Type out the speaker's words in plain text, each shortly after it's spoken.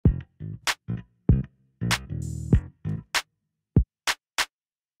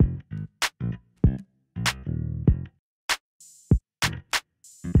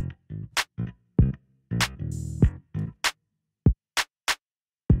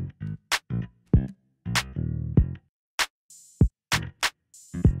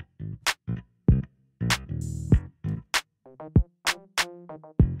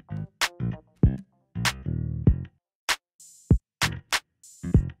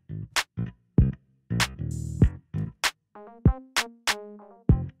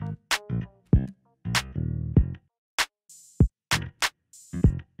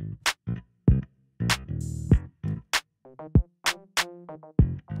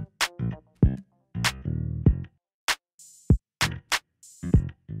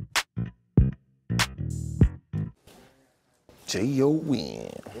J-O-N.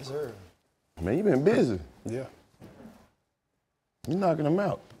 Yes, sir. Man, you been busy. Yeah. You knocking them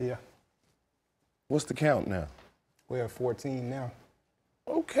out. Yeah. What's the count now? We have 14 now.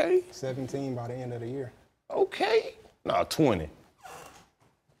 Okay. 17 by the end of the year. Okay. Nah, 20.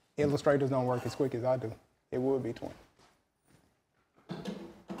 Illustrators don't work as quick as I do. It would be 20.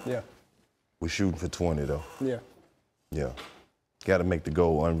 Yeah. We're shooting for 20, though. Yeah. Yeah. Got to make the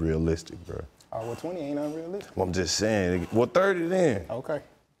goal unrealistic, bro. Oh, well, 20 ain't unrealistic. Well, I'm just saying. Well, 30 then. Okay.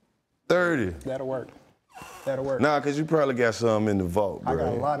 30. That'll work. That'll work. Nah, because you probably got some in the vault, bro. I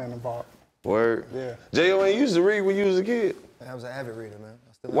got a lot in the vault. Word? Yeah. J.O.N. you used to read when you was a kid. I was an avid reader, man.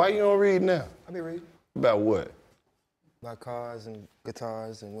 Why you don't read now? I be reading. About what? About cars and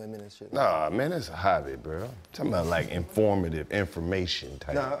guitars and women and shit. Nah, man, that's a hobby, bro. I'm talking about like informative information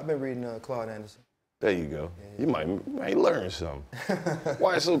type. Nah, I've been reading Claude Anderson. There you go. Yeah. You might learn something.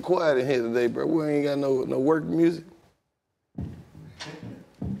 Why it's so quiet in here today, bro? We ain't got no work music.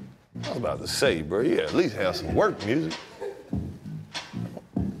 I was about to say, bro, yeah, at least have some work music. I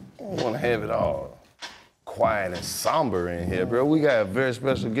don't want to have it all quiet and somber in here, bro. We got a very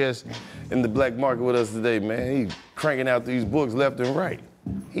special guest in the black market with us today, man. He's cranking out these books left and right.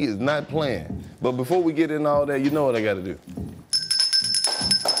 He is not playing. But before we get into all that, you know what I got to do.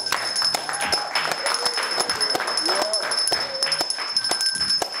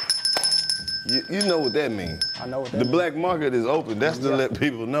 You know what that means. I know what that means. The black means. market is open. That's to let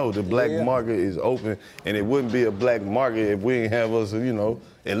people know the black market is open, and it wouldn't be a black market if we didn't have us, you know,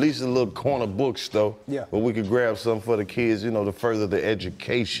 at least a little corner bookstore where we could grab something for the kids, you know, to further the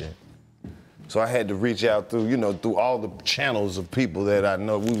education. So I had to reach out through, you know, through all the channels of people that I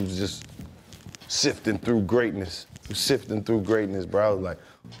know. We was just sifting through greatness. Bro. I was like,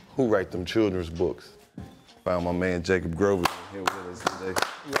 who write them children's books? Found my man Jacob Grovey here with us today.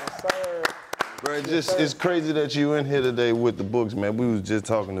 Yes, sir. Bro, it's crazy that you in here today with the books, man. We was just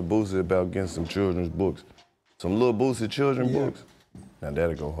talking to Boosie about getting some children's books. Some little Boosie children's books. Now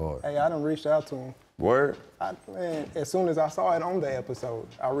that'll go hard. Hey, I done reached out to him. Word? Man, as soon as I saw it on the episode,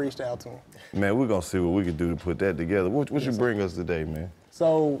 I reached out to him. Man, we're gonna see what we can do to put that together. What you bring us today, man?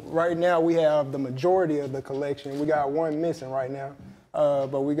 So right now we have the majority of the collection. We got one missing right now.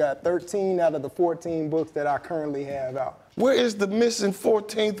 But we got 13 out of the 14 books that I currently have out. Where is the missing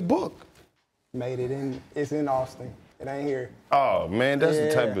 14th book? It's in Austin. It ain't here. Oh man, that's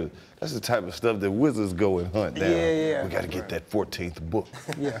the type of stuff that wizards go and hunt down. Yeah. We gotta get that 14th book.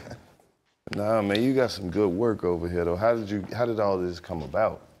 Yeah. Nah, man, you got some good work over here though. How did all this come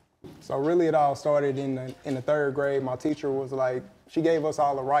about? So really it all started in the third grade. My teacher was like, she gave us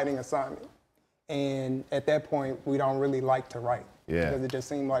all a writing assignment. And at that point, we don't really like to write. Yeah. Because it just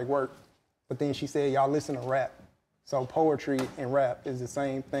seemed like work. But then she said, y'all listen to rap. So poetry and rap is the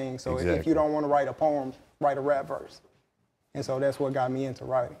same thing. So if you don't want to write a poem, write a rap verse. And so that's what got me into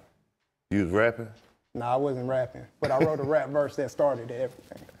writing. You was rapping? No, I wasn't rapping. But I wrote a rap verse that started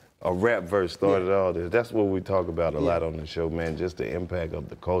everything. A rap verse started all this. That's what we talk about a lot on the show, man, just the impact of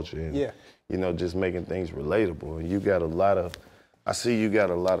the culture and, you know, just making things relatable. And you got I see you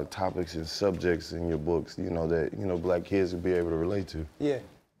got a lot of topics and subjects in your books, you know, that, you know, black kids will be able to relate to. Yeah.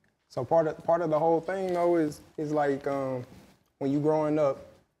 So part of the whole thing, though, is like when you growing up,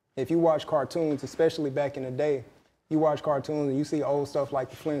 if you watch cartoons, especially back in the day, you watch cartoons and you see old stuff like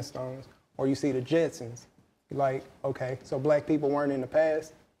the Flintstones or you see the Jetsons, you're like, okay, so black people weren't in the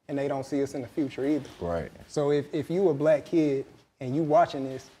past and they don't see us in the future either. Right. So if you a black kid and you watching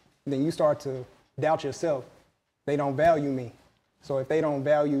this, then you start to doubt yourself. They don't value me. So if they don't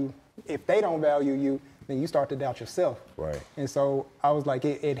value you, then you start to doubt yourself. Right. And so I was like,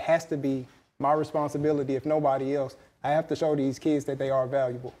 it has to be my responsibility, if nobody else. I have to show these kids that they are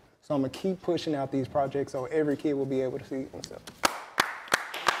valuable. So I'm gonna keep pushing out these projects so every kid will be able to see themselves.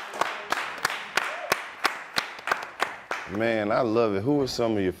 Man, I love it. Who were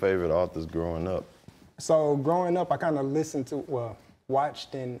some of your favorite authors growing up? So growing up, I kind of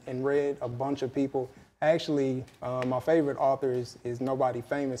watched and read a bunch of people. Actually, my favorite author is nobody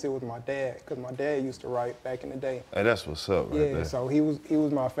famous. It was my dad, because my dad used to write back in the day. Hey, that's what's up right there. So he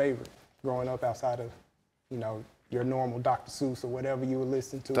was my favorite growing up outside of, you know, your normal Dr. Seuss or whatever you would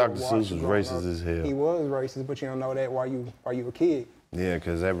listen to. Dr. Seuss was racist as hell. He was racist, but you don't know that while you a kid. Yeah,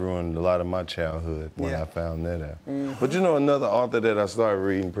 because that ruined a lot of my childhood when Yeah. I found that out. Mm-hmm. But you know another author that I started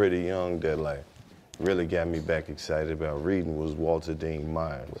reading pretty young that like really got me back excited about reading was Walter Dean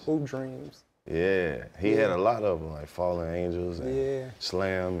Myers. Hoop Dreams. Yeah, he had a lot of them, like Fallen Angels and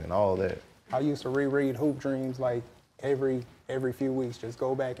Slam and all that. I used to reread Hoop Dreams like every few weeks, just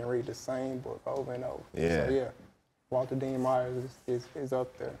go back and read the same book over and over. Yeah. So yeah, Walter Dean Myers is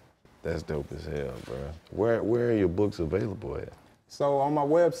up there. That's dope as hell, bro. Where are your books available at? So on my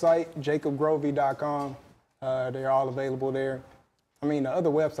website, jacobgrovey.com, they're all available there. I mean, the other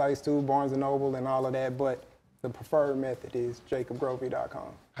websites too, Barnes & Noble and all of that, but the preferred method is jacobgrovey.com.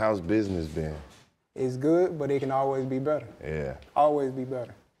 How's business been? It's good, but it can always be better. Yeah. Always be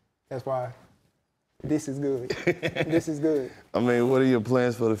better. That's why this is good. This is good. I mean, what are your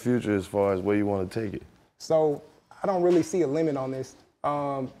plans for the future as far as where you want to take it? So I don't really see a limit on this.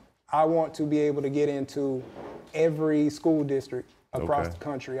 I want to be able to get into every school district across the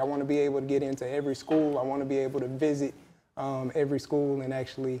country. I want to be able to get into every school. I want to be able to visit every school and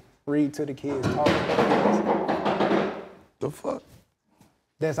actually read to the kids, talk to the kids. The fuck?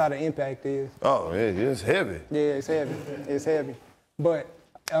 That's how the impact is. Oh, it's heavy. Yeah, it's heavy. It's heavy. But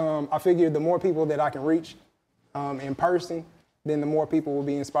I figure the more people that I can reach in person, then the more people will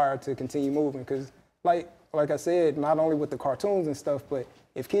be inspired to continue moving. Because like I said, not only with the cartoons and stuff, but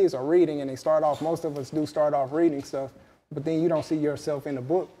if kids are reading and they start off, most of us do start off reading stuff, but then you don't see yourself in the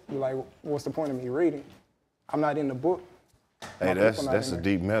book. You're like, what's the point of me reading? I'm not in the book. Hey, that's a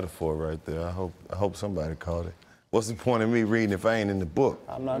deep metaphor right there. I hope somebody caught it. What's the point of me reading if I ain't in the book?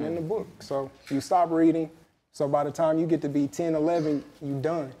 I'm not in the book. So you stop reading. So by the time you get to be 10, 11, you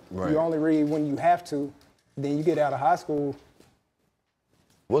done. Right. You only read when you have to. Then you get out of high school.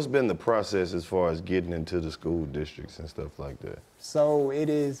 What's been the process as far as getting into the school districts and stuff like that? So it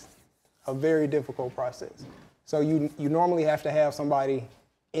is a very difficult process. So you normally have to have somebody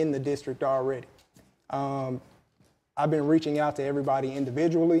in the district already. I've been reaching out to everybody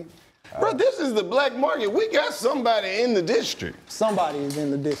individually. Bro, this is the black market. We got somebody in the district. Somebody is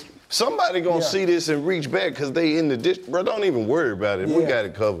in the district. Somebody gonna see this and reach back because they in the district. Bro, don't even worry about it. We got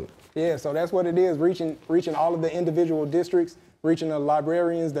it covered. Yeah, so that's what it is, reaching all of the individual districts, reaching the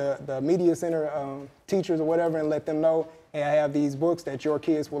librarians, the media center teachers or whatever, and let them know, hey, I have these books that your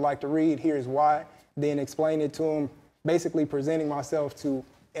kids would like to read, here's why. Then explain it to them, basically presenting myself to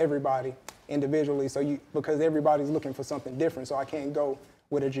everybody individually, because everybody's looking for something different, so I can't go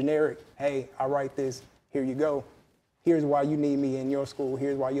with a generic, hey, I write this, here you go. Here's why you need me in your school.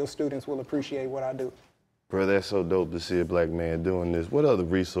 Here's why your students will appreciate what I do. Bro, that's so dope to see a black man doing this. What other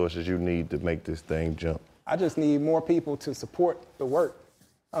resources you need to make this thing jump? I just need more people to support the work.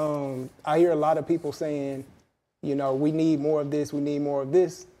 I hear a lot of people saying, you know, we need more of this, we need more of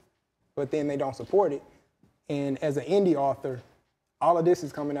this, but then they don't support it. And as an indie author, all of this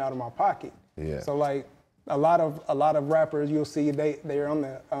is coming out of my pocket. Yeah. So like a lot of rappers, you'll see they're on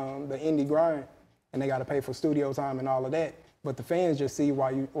the indie grind, and they got to pay for studio time and all of that. But the fans just see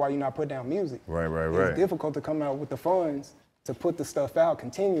why you not put down music. Right. It's difficult to come out with the funds to put the stuff out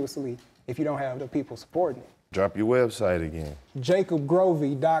continuously if you don't have the people supporting it. Drop your website again.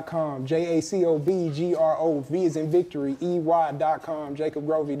 jacobgrovey.com, JACOBGRO, V as in victory, EY.com,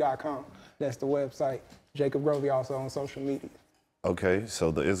 jacobgrovey.com. That's the website. Jacob Grovey also on social media. Okay, so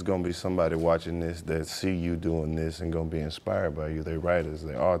it's gonna be somebody watching this that see you doing this and gonna be inspired by you. They're writers,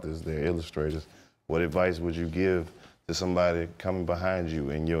 they're authors, they're illustrators. What advice would you give to somebody coming behind you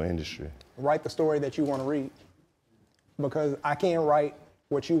in your industry? Write the story that you want to read, because I can't write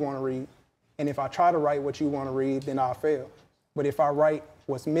what you want to read. And if I try to write what you want to read, then I'll fail. But if I write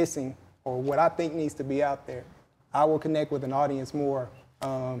what's missing or what I think needs to be out there, I will connect with an audience more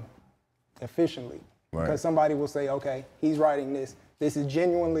efficiently. Right. Because somebody will say, okay, he's writing this. This is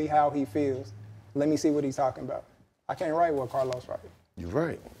genuinely how he feels. Let me see what he's talking about. I can't write what Karlous writes. You're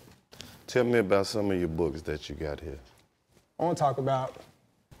right. Tell me about some of your books that you got here. I want to talk about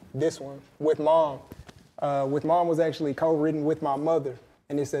this one, With Mom. With Mom was actually co-written with my mother,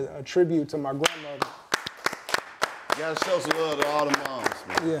 and it's a tribute to my grandmother. You gotta show some love to all the moms,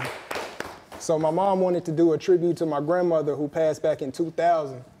 man. Yeah. So my mom wanted to do a tribute to my grandmother who passed back in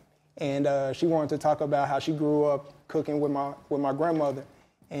 2000. And she wanted to talk about how she grew up cooking with my grandmother.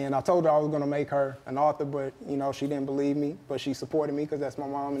 And I told her I was gonna make her an author, but you know, she didn't believe me, but she supported me because that's my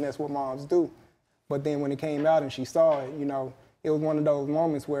mom and that's what moms do. But then when it came out and she saw it, you know, it was one of those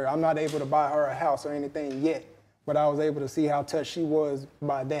moments where I'm not able to buy her a house or anything yet, but I was able to see how touched she was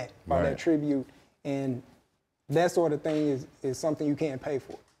by that tribute. And that sort of thing is something you can't pay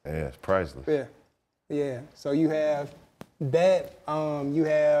for. Yeah, it's priceless. Yeah, Yeah, so you have that. You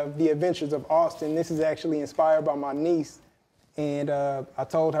have The Adventures of Austin. This is actually inspired by my niece. And I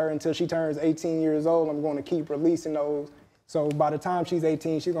told her until she turns 18 years old, I'm going to keep releasing those. So by the time she's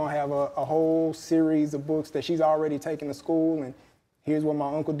 18, she's going to have a whole series of books that she's already taken to school. And here's what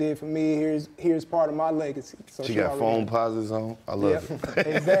my uncle did for me. Here's part of my legacy. So she got phone posits on. I love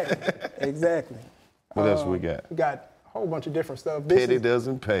it. Exactly. What else we got? We got a whole bunch of different stuff. Petty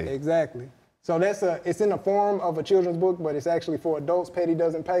doesn't pay. Exactly. So it's in the form of a children's book, but it's actually for adults. Petty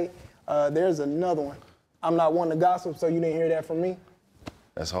doesn't pay. There's another one. I'm not one to gossip, so you didn't hear that from me.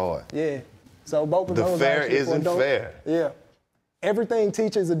 That's hard. Yeah. So both of those. The fair isn't fair. Yeah. Everything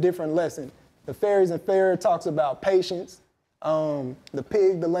teaches a different lesson. The Fair Isn't Fair talks about patience. The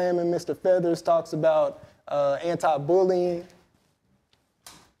Pig, the Lamb, and Mr. Feathers talks about anti-bullying.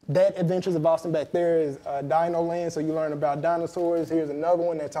 That Adventures of Austin back there is Dino Land, so you learn about dinosaurs. Here's another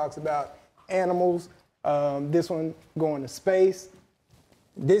one that talks about animals. This one going to space.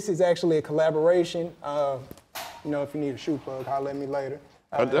 This is actually a collaboration. If you need a shoe plug, holler at me later.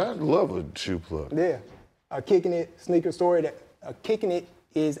 I love a shoe plug. Yeah. Kicking It sneaker store. Kicking It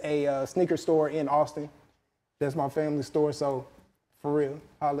is a sneaker store in Austin. That's my family store, so for real,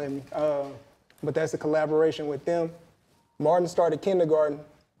 holler at me. But that's a collaboration with them. Martin Started Kindergarten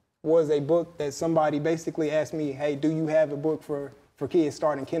was a book that somebody basically asked me, hey, do you have a book for kids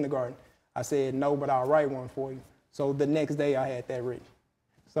starting kindergarten? I said, no, but I'll write one for you. So the next day I had that written.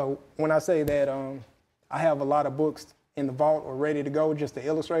 So when I say that I have a lot of books in the vault or ready to go, just the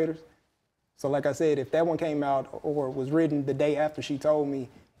illustrators. So like I said, if that one came out or was written the day after she told me,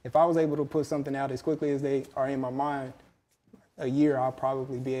 if I was able to put something out as quickly as they are in my mind, a year, I'll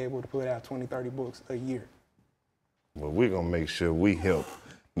probably be able to put out 20, 30 books a year. Well, we're going to make sure we help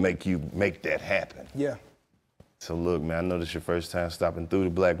make that happen. Yeah. So look, man, I know this is your first time stopping through the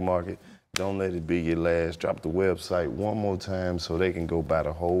Black Market. Don't let it be your last. Drop the website one more time so they can go buy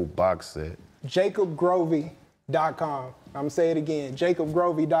the whole box set. JacobGrovey.com. I'm going to say it again.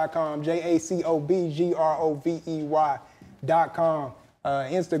 JacobGrovey.com. JacobGrovey.com.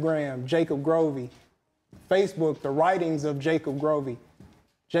 Instagram, Jacob Grovey. Facebook, The Writings of Jacob Grovey.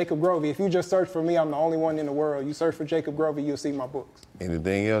 Jacob Grovey. If you just search for me, I'm the only one in the world. You search for Jacob Grovey, you'll see my books.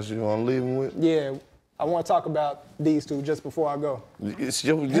 Anything else you want to leave them with? Yeah. I want to talk about these two just before I go. It's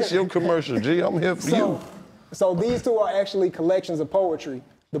your commercial, G. I'm here for you. So these two are actually collections of poetry.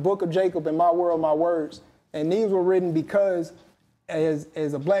 The Book of Jacob and My World, My Words. And these were written because as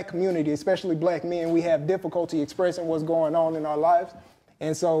a black community, especially black men, we have difficulty expressing what's going on in our lives.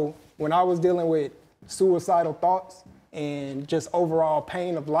 And so when I was dealing with suicidal thoughts and just overall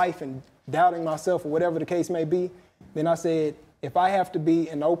pain of life and doubting myself or whatever the case may be, then I said, if I have to be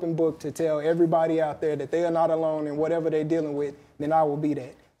an open book to tell everybody out there that they are not alone in whatever they're dealing with, then I will be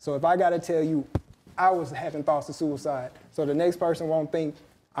that. So if I got to tell you, I was having thoughts of suicide, so the next person won't think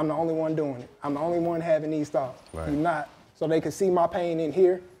I'm the only one doing it. I'm the only one having these thoughts. Right. You're not. So they can see my pain in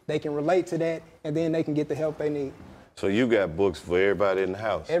here, they can relate to that, and then they can get the help they need. So you got books for everybody in the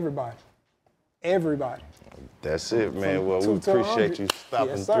house? Everybody. Everybody. That's it, man. Well, we appreciate you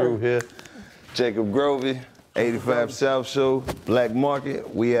stopping through here. Jacob Grovey, 85 South Show, Black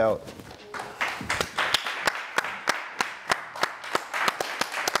Market, we out.